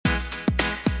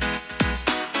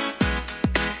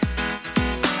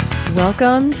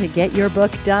Welcome to Get Your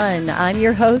Book Done. I'm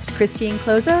your host, Christine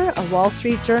Closer, a Wall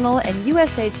Street Journal and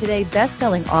USA Today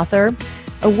best-selling author,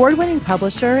 award-winning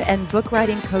publisher, and book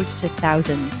writing coach to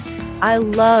thousands. I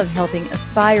love helping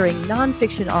aspiring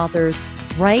nonfiction authors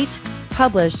write,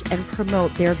 publish, and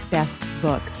promote their best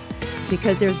books.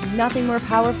 Because there's nothing more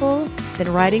powerful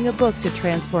than writing a book to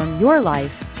transform your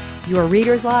life, your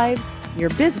readers' lives, your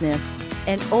business,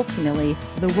 and ultimately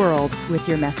the world with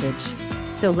your message.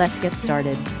 So let's get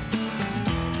started.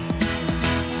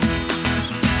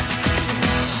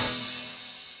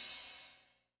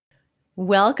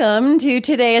 Welcome to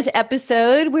today's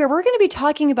episode where we're going to be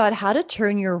talking about how to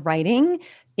turn your writing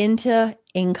into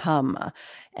income.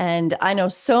 And I know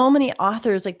so many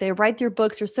authors, like they write their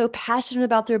books, are so passionate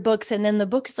about their books. And then the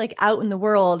book is like out in the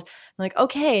world. I'm like,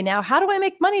 okay, now how do I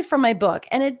make money from my book?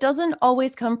 And it doesn't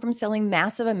always come from selling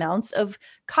massive amounts of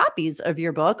copies of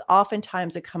your book.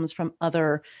 Oftentimes it comes from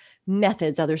other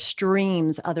methods, other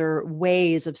streams, other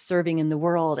ways of serving in the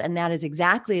world. And that is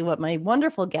exactly what my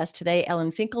wonderful guest today,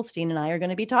 Ellen Finkelstein, and I are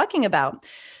going to be talking about.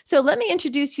 So let me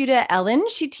introduce you to Ellen.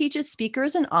 She teaches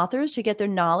speakers and authors to get their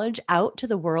knowledge out to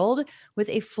the world with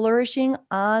a flourishing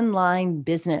online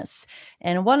business.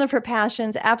 And one of her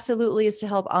passions absolutely is to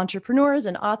help entrepreneurs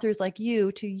and authors like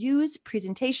you to use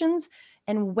presentations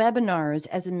and webinars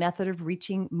as a method of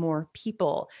reaching more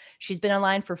people. She's been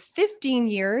online for 15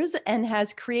 years and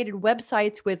has created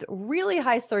websites with really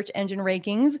high search engine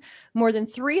rankings, more than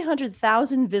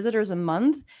 300,000 visitors a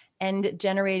month, and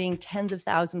generating tens of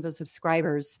thousands of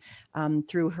subscribers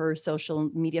through her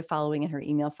social media following and her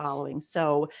email following.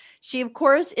 So she, of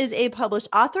course, is a published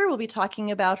author. We'll be talking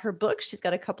about her books. She's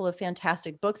got a couple of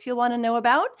fantastic books you'll want to know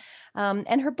about.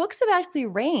 And her books have actually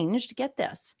ranged, get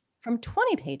this, from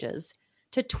 20 pages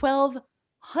to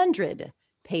 1,200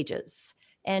 pages.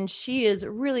 And she is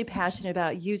really passionate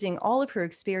about using all of her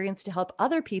experience to help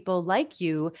other people like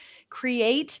you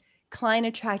create client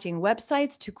attracting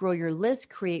websites to grow your list,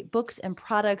 create books and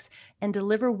products, and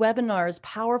deliver webinars,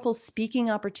 powerful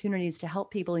speaking opportunities to help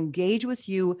people engage with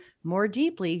you more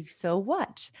deeply. So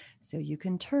what? So you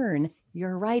can turn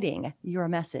your writing, your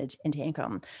message into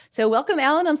income. So welcome,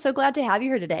 Ellen. I'm so glad to have you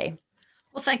here today.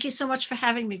 Well, thank you so much for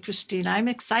having me, Christine. I'm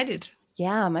excited.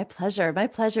 Yeah, my pleasure. My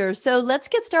pleasure. So let's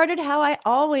get started how I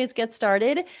always get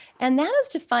started. And that is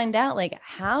to find out, like,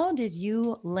 how did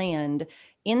you land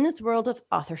in this world of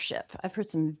authorship? I've heard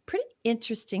some pretty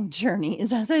interesting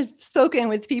journeys as I've spoken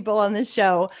with people on this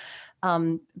show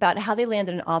about how they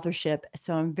landed in authorship.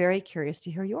 So I'm very curious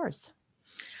to hear yours.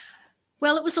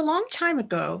 Well, it was a long time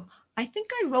ago. I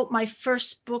think I wrote my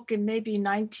first book in maybe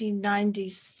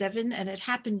 1997, and it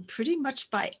happened pretty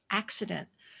much by accident.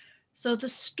 So the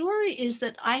story is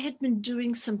that I had been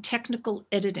doing some technical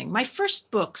editing. My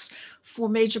first books for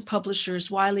major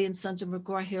publishers, Wiley and Sons and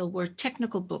McGraw-Hill, were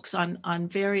technical books on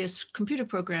various computer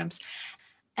programs.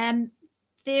 And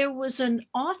there was an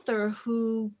author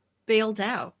who bailed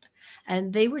out,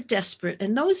 and they were desperate.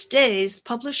 In those days,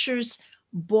 publishers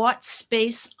bought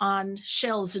space on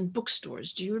shelves in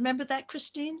bookstores. Do you remember that,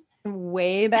 Christine?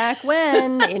 Way back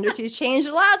when. The industry's changed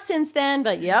a lot since then,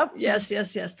 but yep. Yes.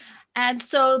 And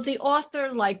so the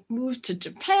author moved to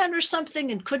Japan or something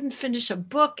and couldn't finish a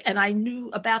book. And I knew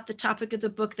about the topic of the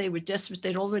book. They were desperate.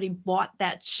 They'd already bought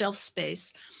that shelf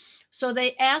space. So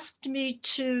they asked me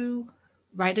to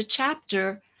write a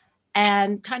chapter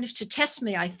and kind of to test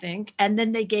me, I think. And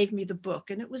then they gave me the book.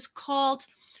 And it was called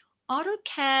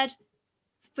AutoCAD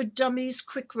for Dummies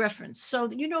Quick Reference.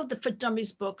 So, you know, the For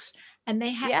Dummies books, and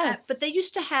they had, Yes. but they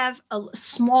used to have a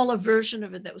smaller version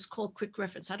of it that was called Quick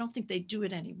Reference. I don't think they do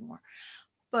it anymore.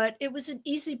 But it was an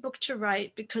easy book to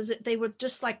write because they were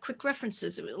just like quick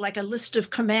references. It was like a list of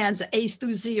commands, A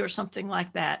through Z or something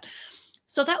like that.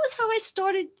 So that was how I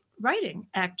started writing,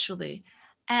 actually.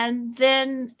 And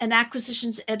then an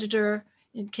acquisitions editor,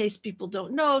 in case people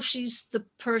don't know, she's the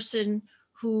person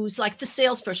who's like the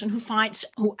salesperson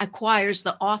who acquires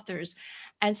the authors.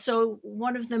 And so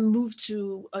one of them moved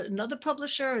to another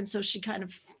publisher. And so she kind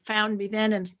of found me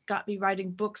then and got me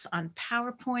writing books on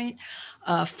PowerPoint.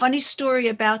 Funny story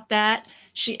about that.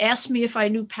 She asked me if I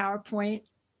knew PowerPoint,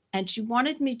 and she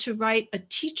wanted me to write a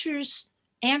teacher's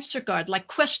answer guide, like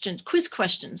quiz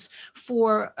questions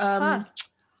for, I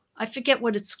forget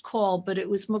what it's called, but it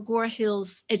was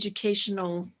McGraw-Hill's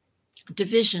educational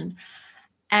division.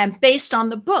 And based on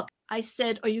the book, I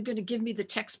said, are you going to give me the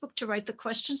textbook to write the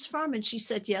questions from? And she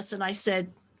said, yes. And I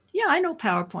said, yeah, I know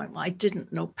PowerPoint. Well, I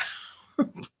didn't know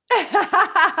PowerPoint.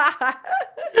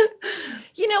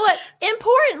 You know what?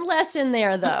 Important lesson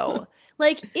there, though.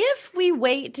 Like, if we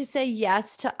wait to say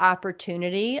yes to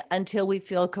opportunity until we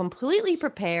feel completely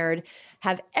prepared,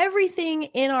 have everything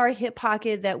in our hip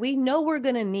pocket that we know we're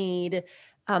going to need,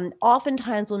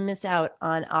 oftentimes we'll miss out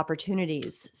on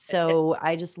opportunities. So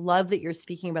I just love that you're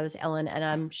speaking about this, Ellen, and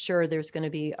I'm sure there's going to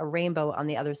be a rainbow on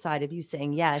the other side of you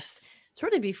saying yes,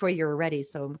 sort of before you're ready.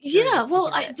 So I'm Yeah, curious to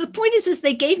well, hear it. the point is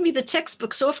they gave me the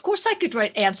textbook, so of course I could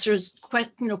write answers,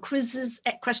 quizzes,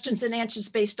 questions and answers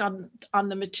based on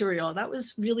the material. That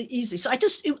was really easy. So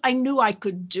I knew I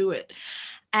could do it.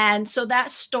 And so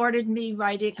that started me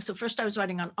writing. So first I was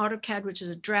writing on AutoCAD, which is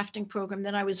a drafting program.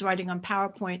 Then I was writing on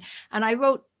PowerPoint, and I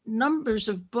wrote numbers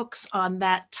of books on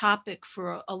that topic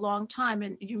for a long time.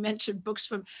 And you mentioned books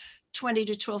from 20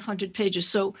 to 1200 pages.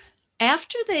 So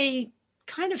after they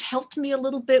kind of helped me a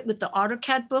little bit with the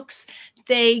AutoCAD books,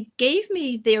 they gave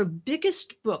me their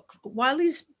biggest book,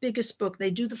 Wiley's biggest book.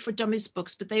 They do the For Dummies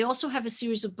books, but they also have a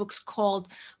series of books called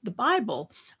the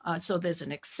Bible. So there's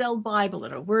an Excel Bible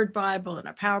and a Word Bible and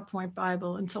a PowerPoint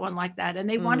Bible and so on like that. And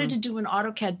they wanted to do an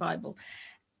AutoCAD Bible.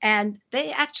 And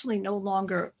they actually no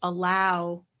longer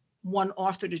allow one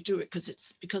author to do it because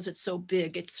it's so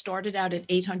big. It started out at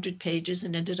 800 pages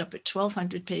and ended up at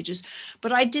 1200 pages.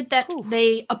 But I did that. Ooh.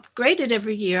 They upgraded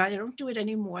every year. I don't do it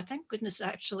anymore. Thank goodness,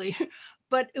 actually.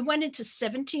 But it went into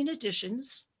 17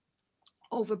 editions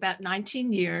over about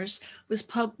 19 years,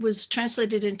 was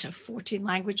translated into 14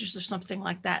 languages or something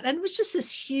like that. And it was just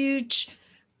this huge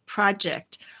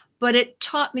project. But it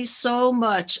taught me so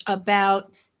much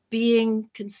about being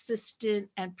consistent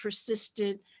and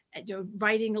persistent, and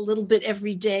writing a little bit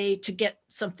every day to get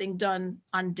something done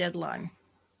on deadline.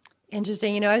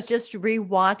 Interesting. I was just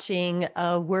rewatching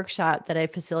a workshop that I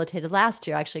facilitated last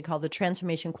year, actually called the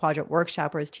Transformation Quadrant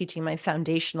Workshop, where I was teaching my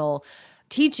foundational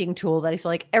teaching tool that I feel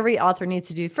like every author needs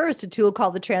to do first, a tool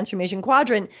called the Transformation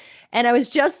Quadrant. And I was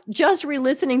just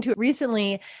re-listening to it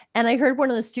recently, and I heard one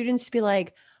of the students be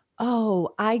like,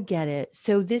 oh, I get it.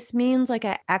 So this means like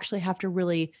I actually have to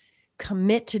really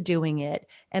commit to doing it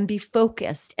and be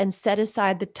focused and set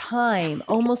aside the time,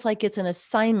 almost like it's an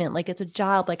assignment, like it's a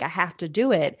job, like I have to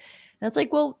do it. And it's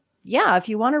like, well, yeah, if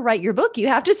you want to write your book, you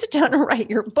have to sit down and write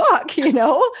your book,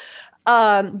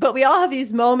 but we all have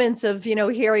these moments of,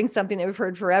 hearing something that we've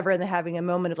heard forever and then having a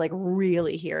moment of like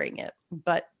really hearing it.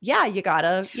 But yeah, you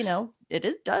gotta,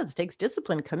 it takes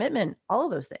discipline, commitment, all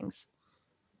of those things.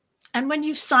 And when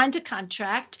you've signed a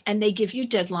contract and they give you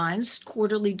deadlines,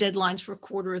 quarterly deadlines for a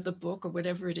quarter of the book or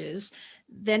whatever it is,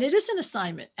 then it is an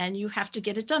assignment and you have to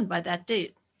get it done by that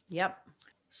date. Yep.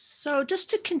 So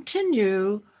just to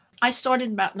continue, I started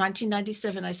in about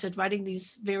 1997. I said, writing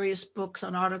these various books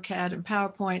on AutoCAD and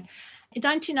PowerPoint. In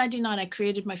 1999, I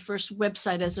created my first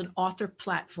website as an author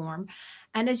platform.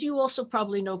 And as you also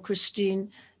probably know,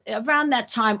 Christine, around that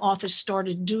time, authors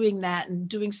started doing that and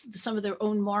doing some of their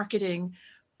own marketing.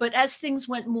 But as things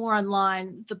went more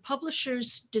online, the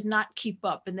publishers did not keep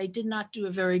up, and they did not do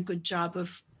a very good job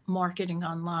of marketing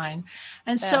online.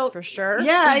 And that's for sure.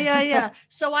 Yeah.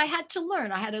 So I had to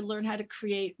learn. I had to learn how to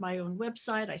create my own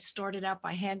website. I started out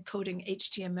by hand coding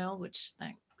HTML, which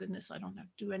thank goodness I don't have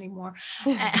to do anymore,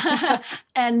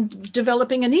 and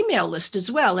developing an email list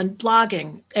as well, and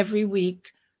blogging every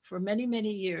week for many,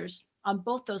 many years on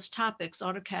both those topics,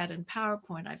 AutoCAD and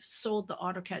PowerPoint. I've sold the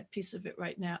AutoCAD piece of it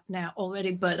right now already,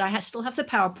 but I still have the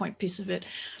PowerPoint piece of it.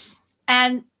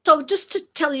 And so just to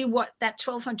tell you what that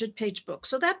 1,200 page book,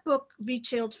 so that book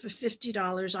retailed for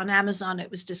 $50 on Amazon.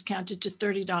 It was discounted to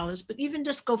 $30, but even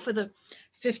just go for the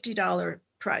 $50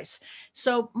 price.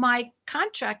 So my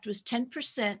contract was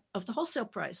 10% of the wholesale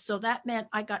price. So that meant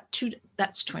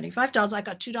that's $25. I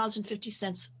got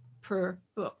 $2.50 per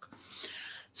book.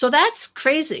 So that's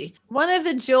crazy. One of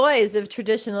the joys of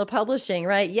traditional publishing,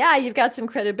 right? Yeah, you've got some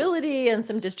credibility and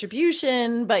some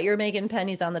distribution, but you're making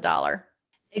pennies on the dollar.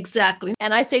 Exactly.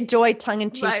 And I say joy tongue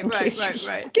in cheek right. in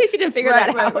case you didn't figure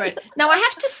that out. Right. Now, I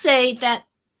have to say that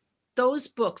those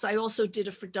books, I also did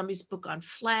a For Dummies book on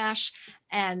Flash,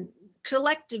 and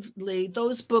collectively,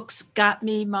 those books got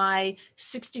me my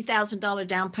 $60,000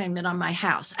 down payment on my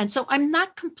house. And so I'm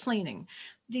not complaining.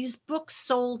 These books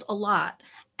sold a lot,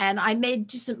 and I made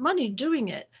decent money doing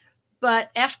it.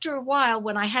 But after a while,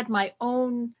 when I had my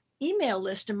own email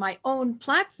list and my own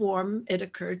platform, it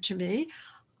occurred to me,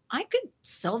 I could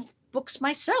sell books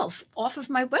myself off of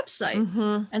my website.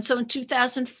 Mm-hmm. And so in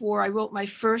 2004, I wrote my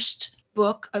first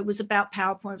book. It was about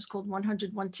PowerPoint. It was called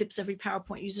 101 Tips Every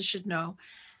PowerPoint User Should Know.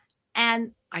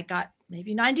 And I got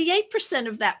maybe 98%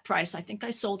 of that price. I think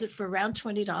I sold it for around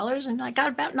 $20, and I got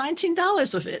about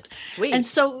 $19 of it. Sweet. And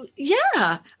so,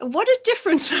 yeah, what a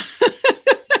difference.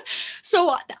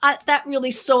 So that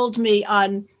really sold me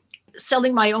on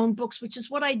selling my own books, which is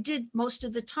what I did most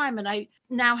of the time. And I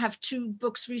now have 2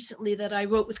 books recently that I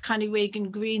wrote with Connie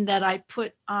Reagan Green that I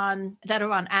put on, that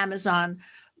are on Amazon,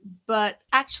 but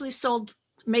actually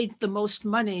made the most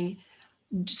money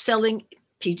selling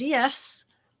PDFs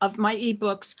of my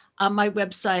ebooks on my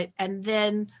website. And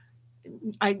then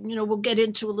we'll get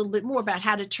into a little bit more about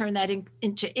how to turn that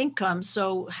into income.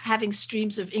 So having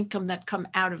streams of income that come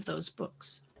out of those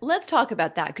books. Let's talk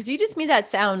about that, because you just made that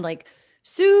sound like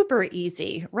super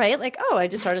easy, right? Like, oh, I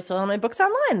just started selling my books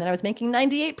online, then I was making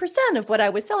 98% of what I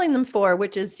was selling them for,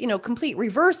 which is, complete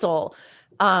reversal.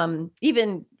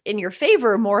 Even in your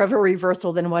favor, more of a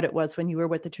reversal than what it was when you were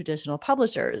with the traditional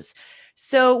publishers.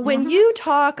 So when you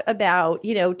talk about,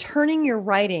 turning your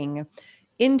writing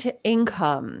into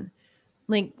income,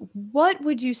 like, what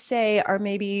would you say are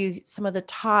maybe some of the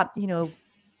top,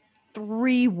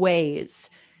 3 ways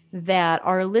that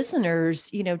our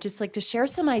listeners, just like to share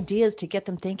some ideas to get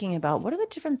them thinking about what are the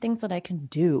different things that I can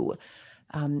do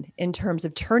in terms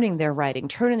of turning their writing,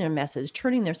 turning their message,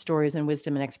 turning their stories and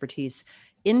wisdom and expertise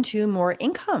into more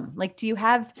income? Like, do you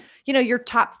have, your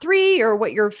top 3 or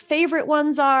what your favorite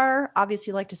ones are?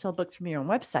 Obviously, you like to sell books from your own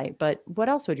website, but what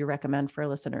else would you recommend for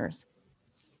listeners?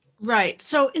 Right.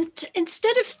 So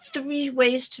instead of 3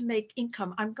 ways to make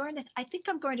income, I think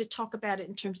I'm going to talk about it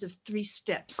in terms of 3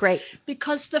 steps. Great.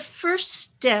 Because the first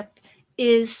step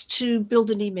is to build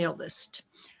an email list.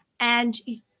 And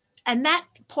that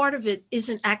part of it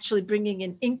isn't actually bringing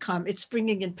in income, it's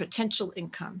bringing in potential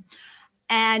income.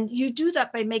 And you do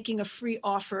that by making a free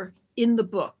offer in the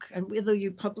book. And whether you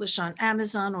publish on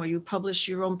Amazon or you publish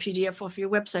your own PDF off your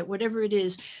website, whatever it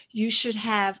is, you should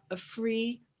have a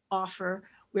free offer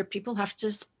where people have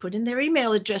to put in their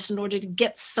email address in order to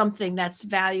get something that's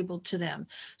valuable to them.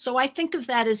 So I think of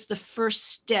that as the first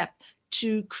step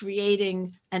to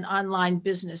creating an online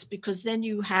business, because then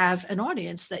you have an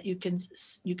audience that you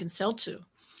can sell to.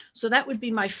 So that would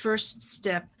be my first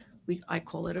step. I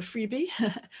call it a freebie,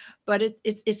 but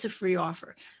it's a free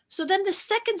offer. So then the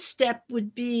second step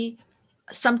would be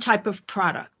some type of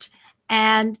product,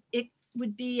 and it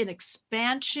would be an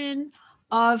expansion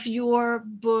of your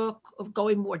book, of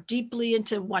going more deeply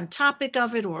into one topic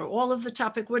of it or all of the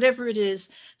topic, whatever it is,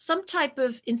 some type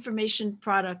of information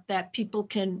product that people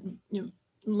can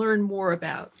learn more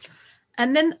about.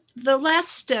 And then the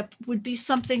last step would be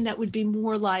something that would be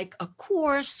more like a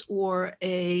course or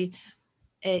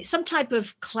some type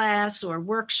of class or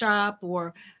workshop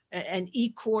or an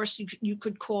e-course, you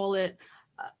could call it,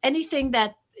 anything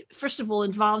that, first of all,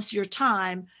 involves your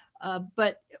time,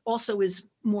 but also is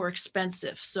more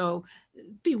expensive. So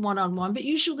be one-on-one, but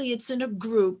usually it's in a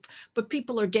group, but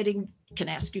people can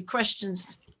ask you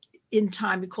questions in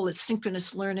time. We call it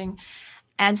synchronous learning.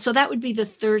 And so that would be the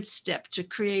third step, to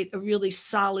create a really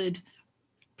solid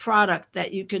product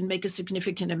that you can make a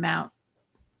significant amount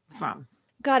from.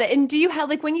 Got it. And do you have,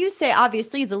 like, when you say,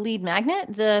 obviously, the lead magnet,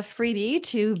 the freebie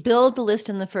to build the list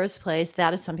in the first place,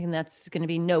 that is something that's going to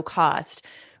be no cost.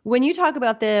 When you talk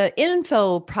about the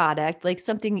info product, like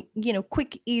something,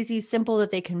 quick, easy, simple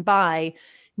that they can buy,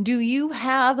 do you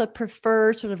have a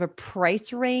preferred sort of a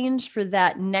price range for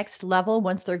that next level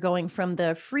once they're going from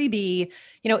the freebie?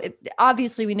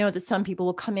 Obviously, we know that some people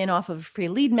will come in off of a free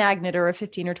lead magnet or a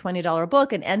 $15 or $20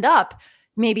 book and end up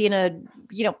maybe in a,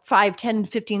 $5,000,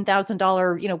 $10,000,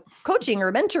 $15,000, coaching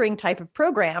or mentoring type of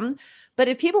program. But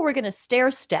if people were going to stair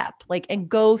step, and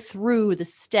go through the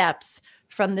steps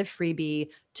from the freebie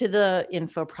to the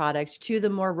info product to the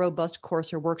more robust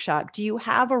course or workshop, do you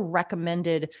have a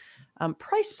recommended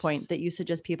price point that you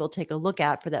suggest people take a look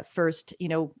at for that first,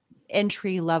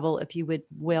 entry level, if you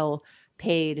will,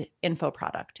 paid info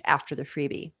product after the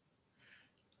freebie?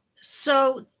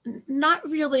 So not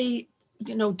really,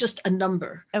 just a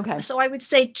number. Okay. So I would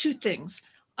say 2 things.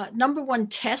 Number 1,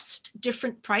 test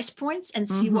different price points and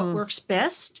see what works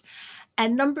best.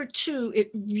 And number 2,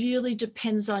 it really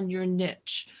depends on your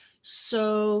niche.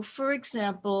 So for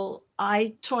example,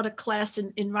 I taught a class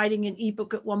in writing an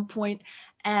ebook at one point,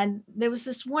 and there was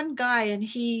this one guy, and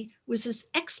he was this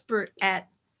expert at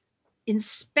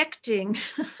inspecting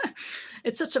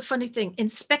it's such a funny thing,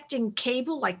 inspecting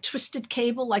cable, like twisted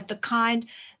cable, like the kind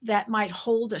that might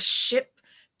hold a ship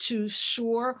to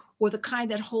shore, or the kind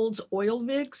that holds oil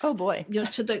rigs. Oh boy.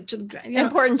 To the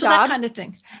important so job. that kind of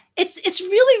thing. It's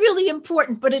really, really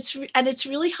important, but it's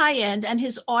really high end, and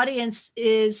his audience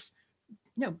is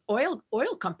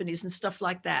oil companies and stuff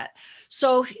like that.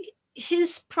 So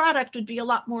his product would be a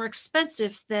lot more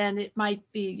expensive than it might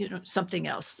be, something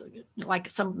else, like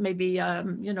maybe a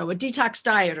detox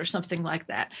diet or something like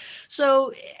that.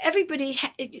 So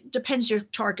it depends your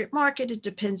target market. It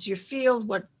depends your field,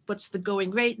 what's the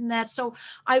going rate in that. So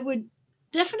I would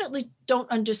definitely don't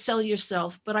undersell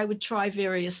yourself, but I would try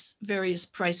various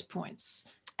price points.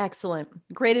 Excellent.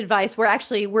 Great advice.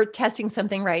 We're testing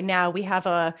something right now. We have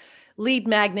a lead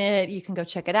magnet. You can go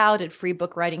check it out at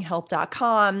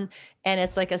freebookwritinghelp.com. And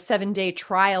it's like a 7-day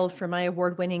trial for my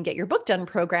award-winning Get Your Book Done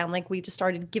program. Like, we just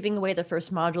started giving away the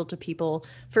first module to people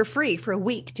for free for a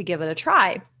week to give it a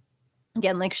try.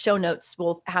 Again, like show notes,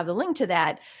 we'll have the link to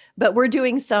that. But we're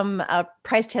doing some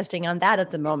price testing on that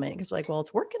at the moment. Because like, well,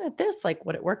 it's working at this. Like,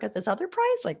 would it work at this other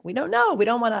price? Like, we don't know. We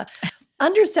don't want to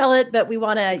undersell it, but we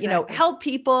want to, Exactly. help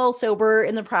people. So we're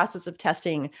in the process of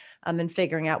testing and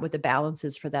figuring out what the balance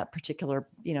is for that particular,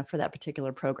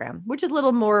 program, which is a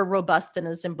little more robust than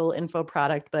a simple info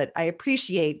product. But I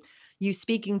appreciate you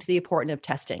speaking to the importance of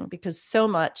testing, because so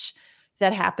much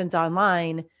that happens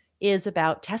online is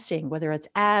about testing, whether it's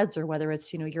ads or whether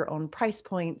it's, your own price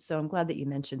point. So I'm glad that you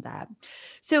mentioned that.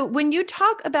 So when you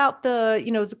talk about the,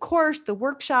 the course, the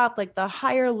workshop, like the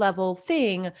higher level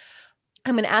thing,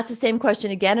 I'm going to ask the same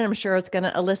question again, and I'm sure it's going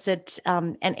to elicit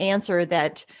an answer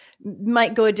that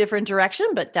might go a different direction,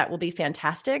 but that will be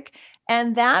fantastic.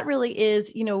 And that really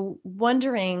is,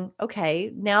 wondering,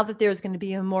 okay, now that there's going to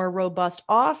be a more robust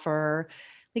offer,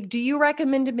 like, do you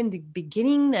recommend them in the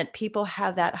beginning that people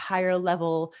have that higher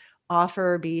level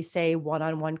offer be, say,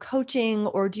 one-on-one coaching,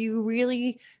 or do you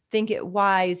really think it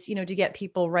wise, to get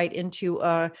people right into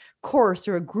a course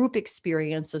or a group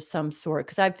experience of some sort?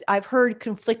 Because I've heard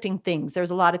conflicting things.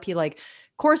 There's a lot of people like,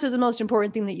 course is the most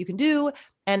important thing that you can do,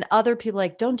 and other people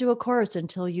like, don't do a course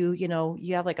until you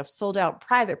have like a sold out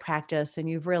private practice and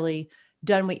you've really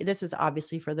done this is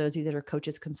obviously for those of you that are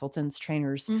coaches, consultants,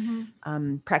 trainers,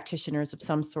 practitioners of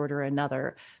some sort or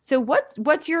another. So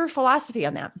what's your philosophy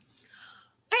on that?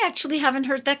 I actually haven't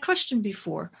heard that question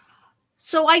before.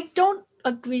 So I don't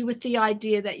agree with the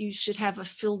idea that you should have a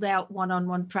filled out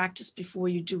one-on-one practice before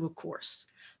you do a course.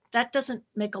 That doesn't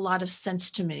make a lot of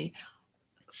sense to me.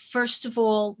 First of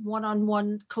all,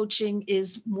 one-on-one coaching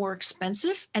is more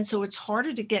expensive. And so it's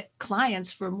harder to get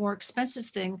clients for a more expensive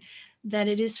thing than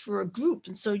it is for a group.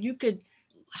 And so you could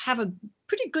have a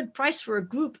pretty good price for a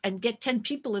group and get 10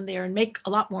 people in there and make a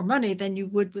lot more money than you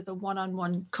would with a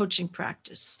one-on-one coaching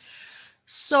practice.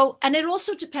 So, and it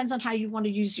also depends on how you want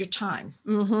to use your time.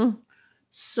 Mm-hmm.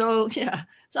 So, yeah.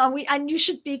 And you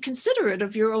should be considerate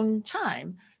of your own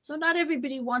time. So not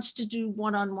everybody wants to do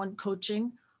one-on-one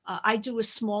coaching. I do a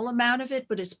small amount of it,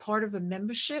 but it's part of a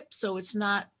membership. So it's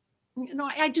not,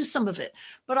 I do some of it,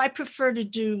 but I prefer to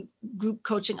do group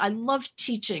coaching. I love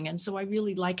teaching. And so I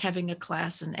really like having a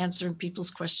class and answering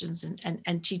people's questions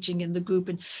and teaching in the group.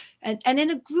 And in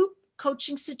a group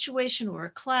coaching situation or a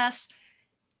class,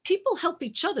 people help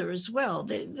each other as well.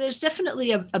 There's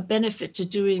definitely a benefit to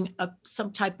doing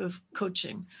some type of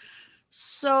coaching.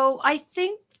 So I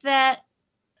think that,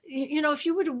 if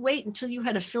you were to wait until you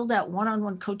had a filled out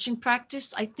one-on-one coaching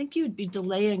practice, I think you'd be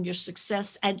delaying your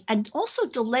success and also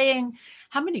delaying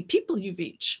how many people you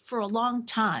reach for a long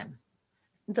time.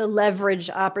 The leverage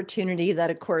opportunity that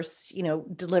a course,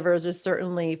 delivers is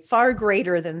certainly far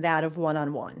greater than that of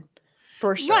one-on-one.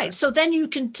 For sure. Right. So then you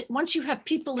can, once you have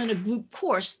people in a group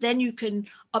course, then you can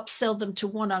upsell them to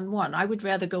one-on-one. I would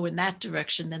rather go in that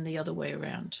direction than the other way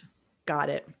around. Got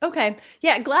it. Okay.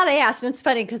 Yeah. Glad I asked. And it's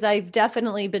funny because I've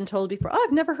definitely been told before, oh,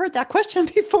 I've never heard that question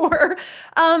before.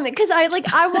 Because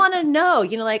I want to know,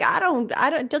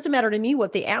 it doesn't matter to me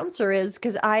what the answer is,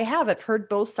 because I've heard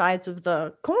both sides of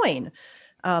the coin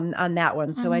on that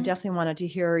one. So I definitely wanted to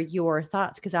hear your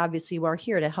thoughts, because obviously we're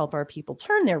here to help our people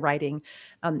turn their writing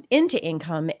into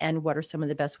income, and what are some of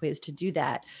the best ways to do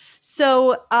that.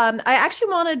 So I actually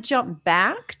want to jump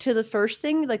back to the first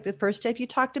thing, like the first step you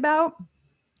talked about,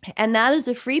 and that is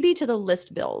the freebie to the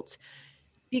list build,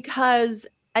 because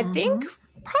I think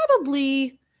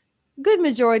probably a good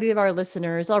majority of our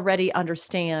listeners already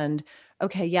understand,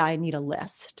 okay, yeah, I need a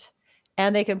list.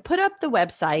 And they can put up the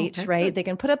website, right? Good. They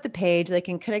can put up the page, they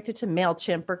can connect it to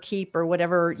MailChimp or Keep or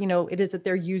whatever, it is that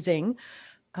they're using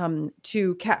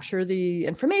to capture the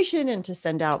information and to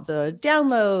send out the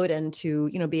download and to,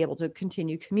 be able to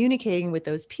continue communicating with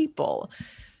those people.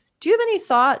 Do you have any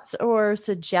thoughts or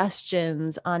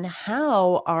suggestions on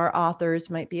how our authors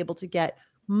might be able to get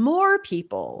more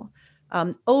people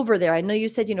over there? I know you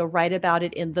said, write about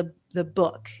it in the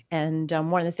book. And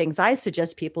one of the things I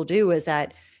suggest people do is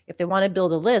that if they want to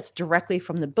build a list directly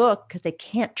from the book, because they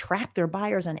can't track their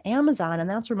buyers on Amazon, and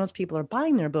that's where most people are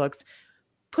buying their books,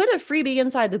 put a freebie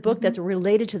inside the book that's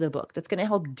related to the book, that's going to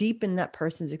help deepen that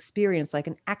person's experience, like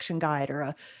an action guide or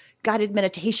a guided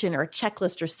meditation or a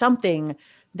checklist or something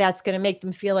that's going to make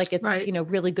them feel like it's, Right.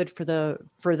 really good for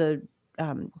the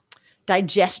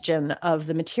digestion of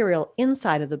the material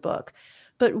inside of the book.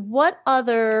 But what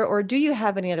other, or do you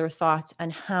have any other thoughts on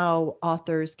how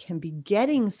authors can be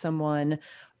getting someone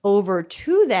over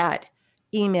to that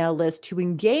email list to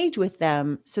engage with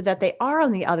them so that they are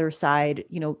on the other side,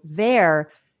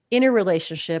 they're in a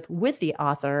relationship with the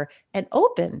author and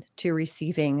open to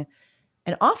receiving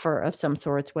an offer of some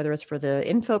sorts, whether it's for the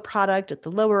info product at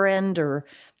the lower end or,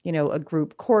 a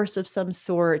group course of some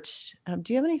sort.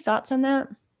 Do you have any thoughts on that?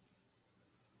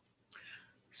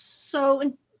 So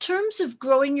in terms of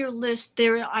growing your list,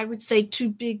 there, I would say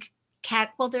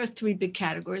there are three big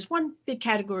categories. One big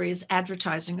category is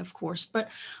advertising, of course, but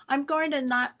I'm going to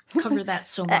not cover that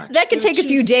so much. That could take a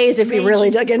few days if we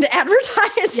really dug into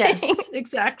advertising. Yes,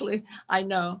 exactly. I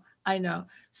know.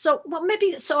 So,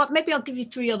 maybe I'll give you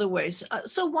three other ways.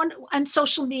 So one, and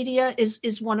social media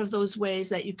is one of those ways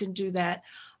that you can do that.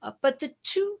 But the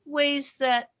two ways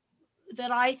that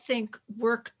I think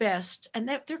work best, and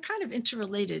they're kind of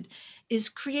interrelated, is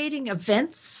creating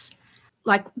events,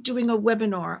 like doing a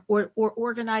webinar or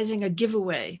organizing a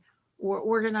giveaway or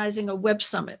organizing a web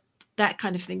summit, that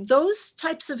kind of thing. Those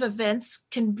types of events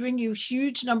can bring you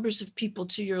huge numbers of people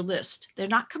to your list. They're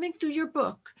not coming through your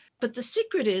book, but the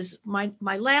secret is my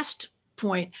last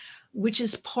point, which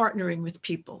is partnering with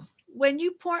people. When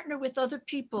you partner with other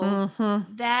people,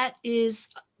 that is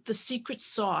the secret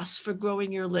sauce for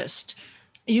growing your list.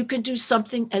 You can do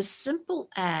something as simple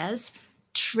as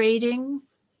trading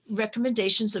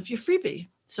recommendations of your freebie.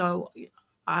 So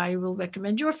I will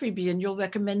recommend your freebie and you'll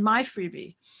recommend my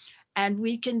freebie. And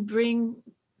we can bring,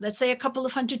 let's say, a couple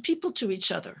of hundred people to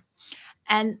each other.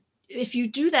 And if you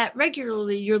do that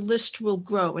regularly, your list will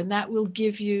grow, and that will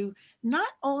give you not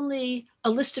only a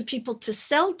list of people to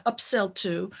upsell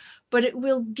to, but it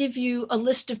will give you a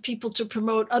list of people to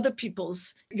promote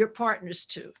your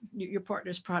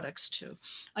partners' products to.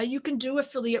 You can do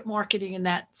affiliate marketing in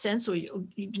that sense, or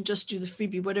you can just do the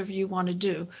freebie, whatever you want to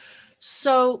do.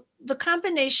 So the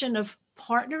combination of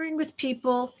partnering with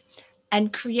people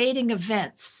and creating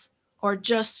events are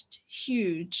just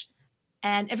huge.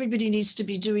 And everybody needs to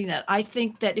be doing that. I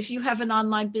think that if you have an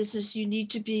online business, you need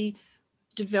to be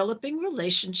developing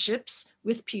relationships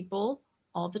with people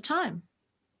all the time.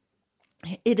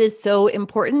 It is so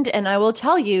important. And I will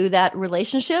tell you that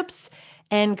relationships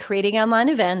and creating online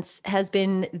events has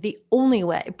been the only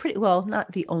way,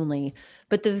 not the only,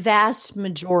 but the vast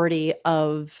majority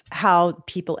of how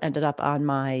people ended up on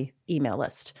my email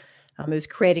list. It was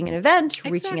creating an event,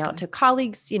 reaching out to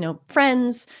colleagues,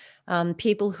 friends,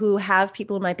 people who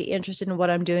might be interested in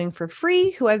what I'm doing for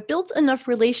free, who I've built enough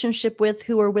relationship with,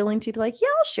 who are willing to be like, yeah,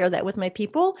 I'll share that with my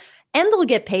people, and they'll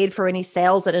get paid for any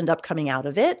sales that end up coming out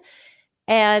of it.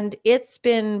 And it's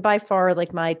been by far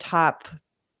like my top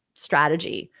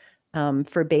strategy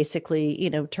for basically,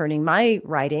 turning my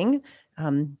writing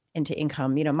into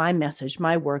income. My message,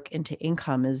 my work into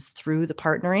income is through the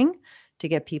partnering to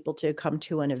get people to come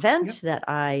to an event that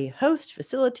I host,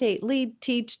 facilitate, lead,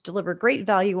 teach, deliver great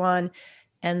value on,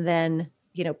 and then,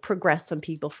 progress some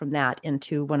people from that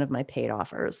into one of my paid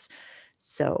offers.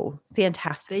 So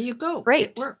fantastic. There you go. Great.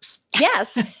 It works.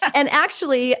 Yes. And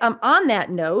actually, on that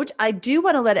note, I do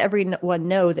want to let everyone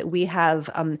know that we have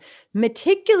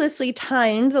meticulously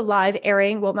timed the live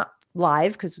airing. Well, not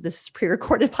live because this is a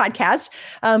pre-recorded podcast,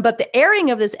 but the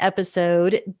airing of this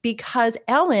episode, because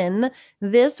Ellen,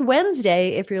 this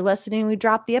Wednesday, if you're listening, we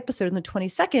dropped the episode on the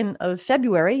 22nd of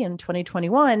February in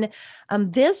 2021.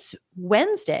 This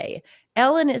Wednesday,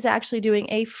 Ellen is actually doing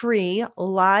a free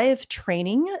live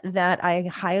training that I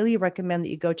highly recommend that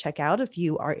you go check out if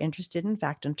you are interested, in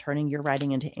fact, in turning your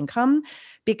writing into income,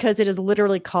 because it is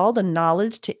literally called the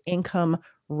Knowledge to Income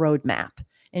Roadmap.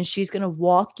 And she's going to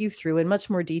walk you through in much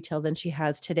more detail than she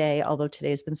has today, although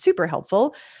today has been super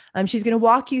helpful. She's going to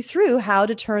walk you through how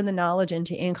to turn the knowledge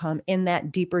into income in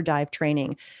that deeper dive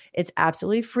training. It's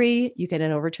absolutely free. You get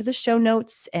it over to the show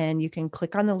notes and you can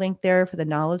click on the link there for the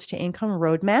Knowledge to Income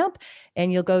Roadmap,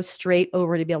 and you'll go straight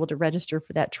over to be able to register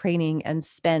for that training and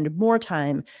spend more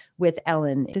time with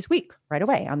Ellen this week, right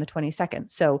away on the 22nd.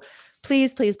 So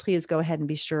please, please, please go ahead and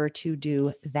be sure to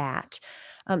do that.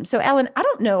 So Ellen, I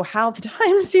don't know how the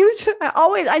time seems to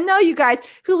I know you guys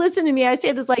who listen to me, I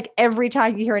say this like every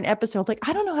time you hear an episode, like,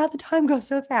 I don't know how the time goes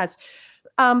so fast.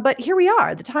 But here we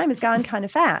are. The time has gone kind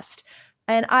of fast.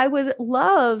 And I would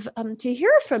love to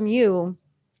hear from you,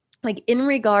 like in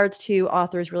regards to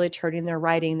authors really turning their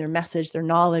writing, their message, their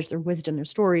knowledge, their wisdom, their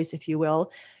stories, if you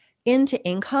will, into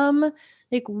income.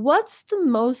 Like, what's the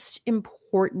most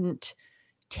important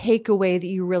takeaway that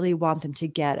you really want them to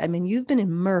get? I mean, you've been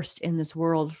immersed in this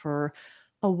world for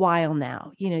a while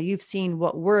now. You've seen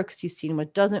what works, you've seen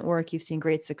what doesn't work, you've seen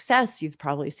great success, you've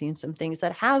probably seen some things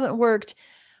that haven't worked.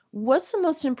 What's the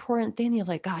most important thing you're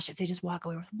like, gosh, if they just walk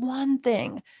away with one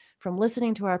thing from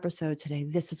listening to our episode today,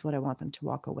 this is what I want them to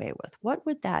walk away with? What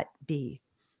would that be?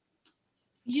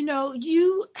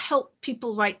 You help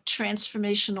people write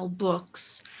transformational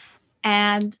books,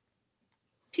 and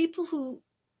people who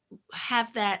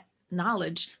have that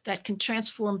knowledge that can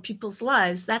transform people's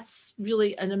lives, that's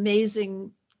really an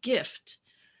amazing gift.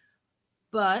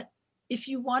 But if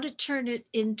you want to turn it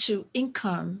into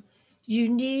income, you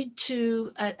need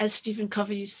to, as Stephen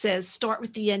Covey says, start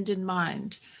with the end in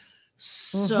mind.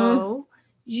 So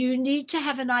you need to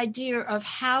have an idea of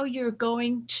how you're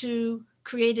going to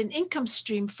create an income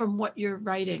stream from what you're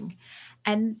writing.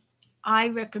 And I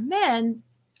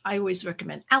always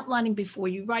recommend outlining before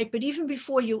you write, but even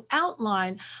before you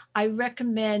outline, I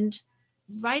recommend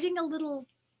writing a little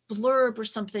blurb or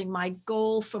something. My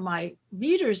goal for my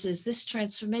readers is this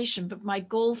transformation, but my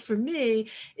goal for me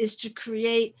is to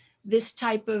create this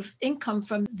type of income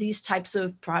from these types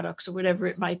of products or whatever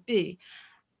it might be.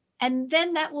 And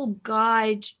then that will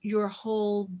guide your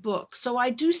whole book. So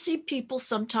I do see people,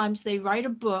 sometimes they write a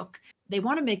book, they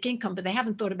want to make income, but they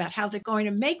haven't thought about how they're going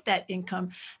to make that income.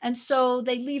 And so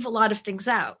they leave a lot of things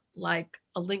out, like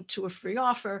a link to a free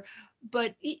offer.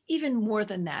 But even more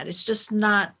than that, it's just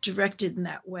not directed in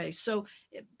that way. So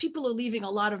people are leaving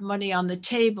a lot of money on the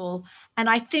table. And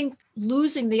I think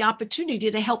losing the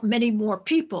opportunity to help many more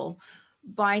people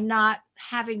by not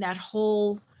having that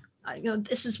whole,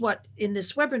 this is what in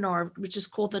this webinar, which is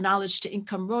called the Knowledge to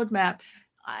Income Roadmap,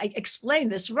 I explain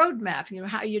this roadmap,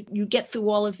 how you get through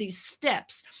all of these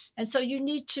steps. And so you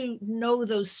need to know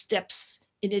those steps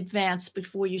in advance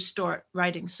before you start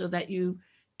writing so that you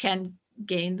can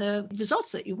gain the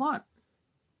results that you want.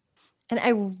 And I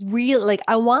really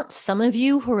I want some of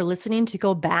you who are listening to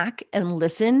go back and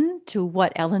listen to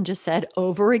what Ellen just said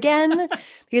over again,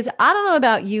 because I don't know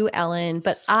about you, Ellen,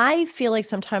 but I feel like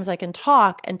sometimes I can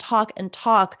talk and talk and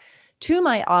talk to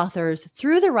my authors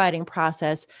through the writing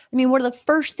process. I mean, one of the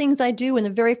first things I do and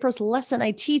the very first lesson I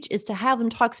teach is to have them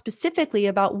talk specifically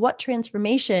about what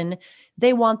transformation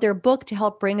they want their book to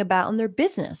help bring about in their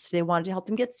business. They wanted to help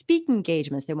them get speaking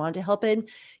engagements. They wanted to help them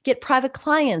get private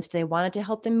clients. They wanted to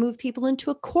help them move people into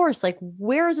a course. Like,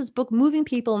 where is this book moving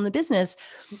people in the business?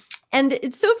 And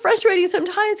it's so frustrating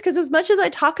sometimes because as much as I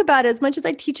talk about it, as much as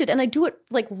I teach it, and I do it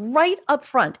like right up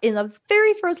front in the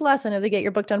very first lesson of the Get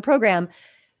Your Book Done program,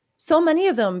 so many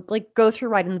of them like go through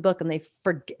writing the book and they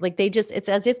forget, like it's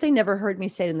as if they never heard me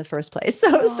say it in the first place.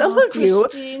 So some of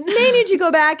Christine, you may need to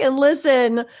go back and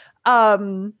listen,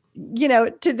 to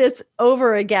this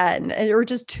over again, or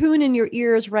just tune in your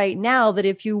ears right now that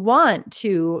if you want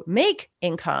to make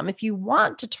income, if you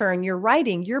want to turn your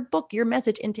writing, your book, your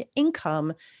message into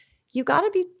income, you got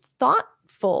to be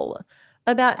thoughtful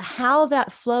about how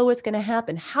that flow is going to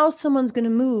happen, how someone's going to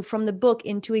move from the book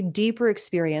into a deeper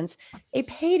experience, a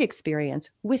paid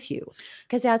experience with you,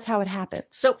 because that's how it happens.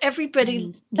 So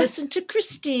everybody listen to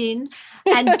Christine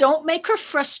and don't make her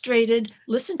frustrated.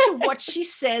 Listen to what she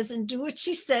says and do what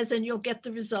she says, and you'll get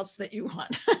the results that you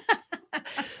want.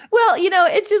 Well,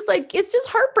 it's just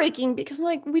heartbreaking because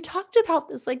we talked about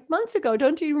this like months ago.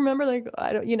 Don't you remember? Like,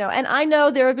 I don't, and I know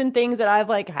there have been things that I've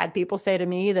like had people say to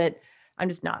me that I'm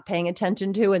just not paying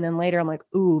attention to. And then later I'm like,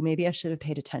 ooh, maybe I should have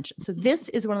paid attention. So this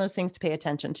is one of those things to pay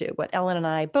attention to, what Ellen and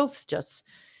I both just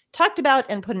talked about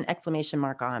and put an exclamation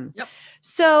mark on. Yep.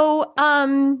 So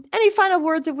any final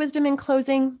words of wisdom in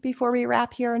closing before we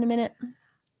wrap here in a minute?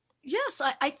 Yes,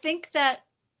 I think that,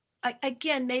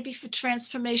 again, maybe for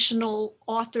transformational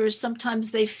authors,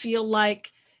 sometimes they feel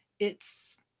like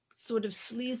it's sort of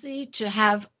sleazy to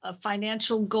have a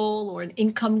financial goal or an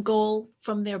income goal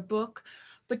from their book.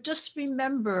 But just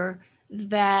remember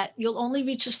that you'll only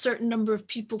reach a certain number of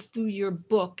people through your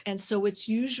book. And so it's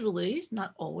usually,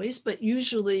 not always, but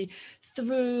usually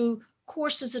through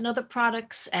courses and other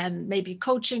products and maybe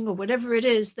coaching or whatever it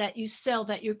is that you sell,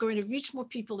 that you're going to reach more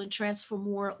people and transform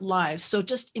more lives. So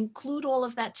just include all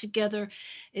of that together.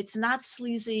 It's not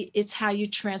sleazy. It's how you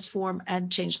transform and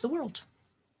change the world.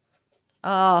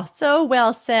 Oh, so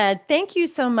well said. Thank you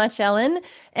so much, Ellen.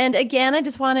 And again, I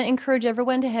just want to encourage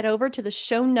everyone to head over to the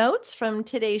show notes from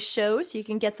today's show so you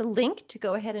can get the link to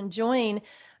go ahead and join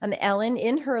Ellen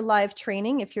in her live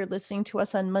training. If you're listening to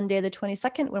us on Monday, the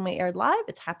 22nd, when we aired live,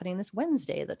 it's happening this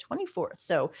Wednesday, the 24th.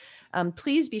 So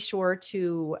please be sure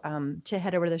to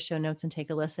head over to the show notes and take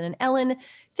a listen. And Ellen,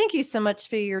 thank you so much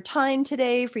for your time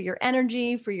today, for your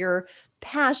energy, for your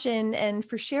passion, and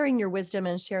for sharing your wisdom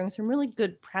and sharing some really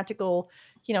good, practical,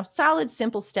 solid,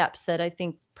 simple steps that I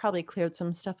think probably cleared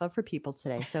some stuff up for people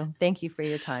today. So thank you for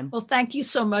your time. Well, thank you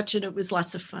so much. And it was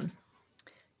lots of fun.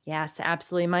 Yes,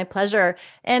 absolutely. My pleasure.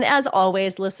 And as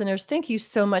always, listeners, thank you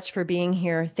so much for being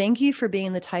here. Thank you for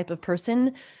being the type of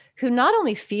person who not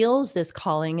only feels this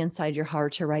calling inside your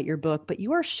heart to write your book, but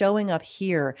you are showing up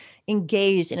here,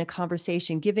 engaged in a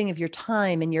conversation, giving of your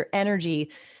time and your energy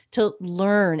to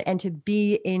learn and to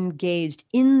be engaged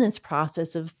in this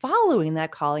process of following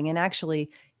that calling and actually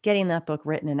getting that book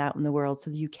written and out in the world so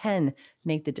that you can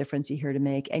make the difference you're here to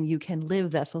make and you can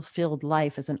live that fulfilled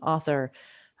life as an author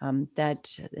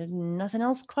that nothing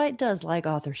else quite does like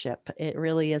authorship. It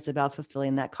really is about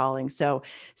fulfilling that calling. So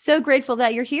grateful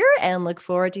that you're here and look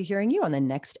forward to hearing you on the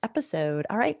next episode.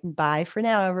 All right. Bye for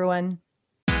now, everyone.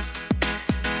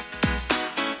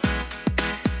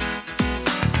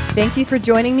 Thank you for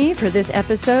joining me for this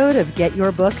episode of Get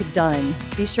Your Book Done.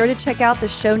 Be sure to check out the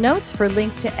show notes for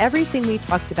links to everything we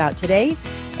talked about today.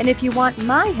 And if you want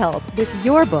my help with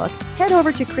your book, head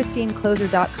over to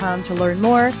ChristineKloser.com to learn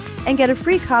more and get a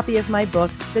free copy of my book,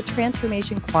 The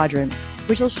Transformation Quadrant,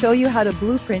 which will show you how to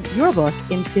blueprint your book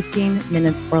in 15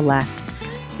 minutes or less.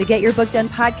 The Get Your Book Done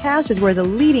podcast is where the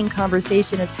leading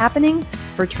conversation is happening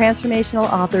for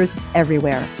transformational authors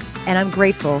everywhere. And I'm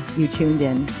grateful you tuned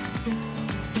in.